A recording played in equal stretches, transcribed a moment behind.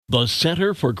The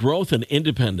Center for Growth and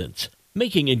Independence,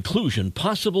 making inclusion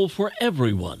possible for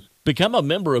everyone. Become a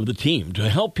member of the team to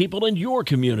help people in your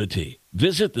community.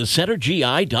 Visit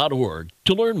thecentergi.org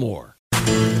to learn more.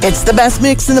 It's the best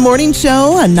mix in the morning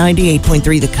show on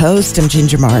 98.3 The Coast. I'm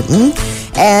Ginger Martin.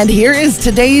 And here is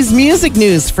today's music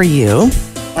news for you.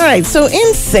 All right, so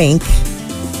NSYNC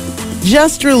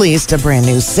just released a brand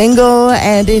new single,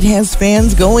 and it has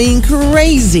fans going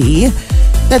crazy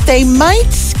that they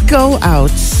might go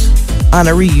out on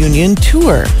a reunion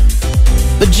tour.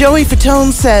 But Joey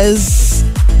Fatone says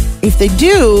if they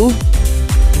do,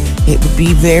 it would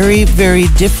be very, very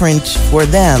different for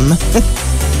them.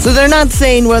 So they're not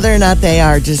saying whether or not they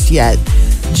are just yet.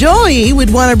 Joey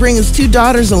would want to bring his two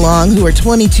daughters along who are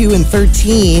 22 and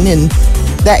 13, and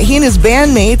that he and his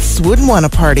bandmates wouldn't want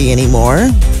to party anymore.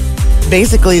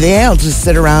 Basically, they all just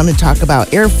sit around and talk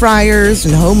about air fryers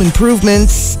and home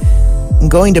improvements and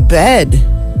going to bed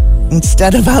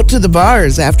instead of out to the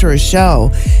bars after a show.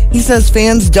 He says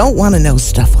fans don't want to know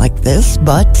stuff like this,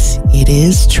 but it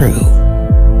is true.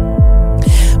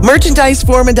 Merchandise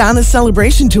for Madonna's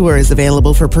Celebration Tour is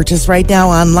available for purchase right now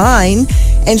online,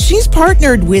 and she's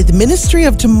partnered with Ministry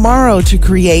of Tomorrow to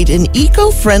create an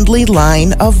eco-friendly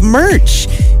line of merch,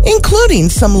 including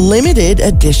some limited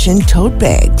edition tote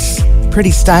bags.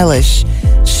 Pretty stylish.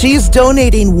 She's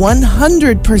donating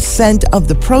 100% of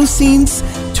the proceeds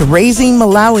to Raising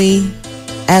Malawi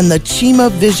and the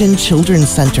Chima Vision Children's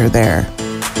Center there.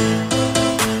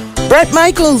 Bret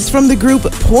Michaels from the group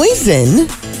Poison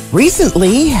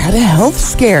recently had a health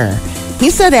scare. He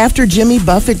said after Jimmy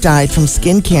Buffett died from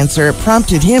skin cancer, it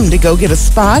prompted him to go get a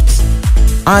spot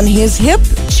on his hip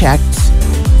checked.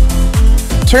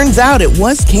 Turns out it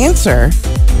was cancer,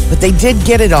 but they did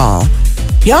get it all.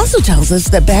 He also tells us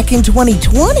that back in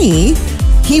 2020,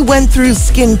 he went through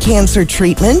skin cancer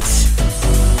treatment,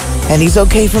 and he's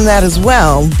okay from that as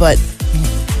well. But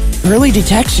early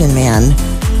detection, man,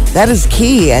 that is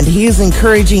key, and he is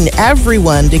encouraging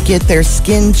everyone to get their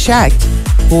skin checked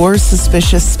for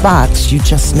suspicious spots. You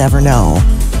just never know.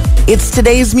 It's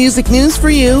today's music news for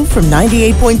you from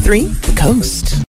 98.3 The Coast.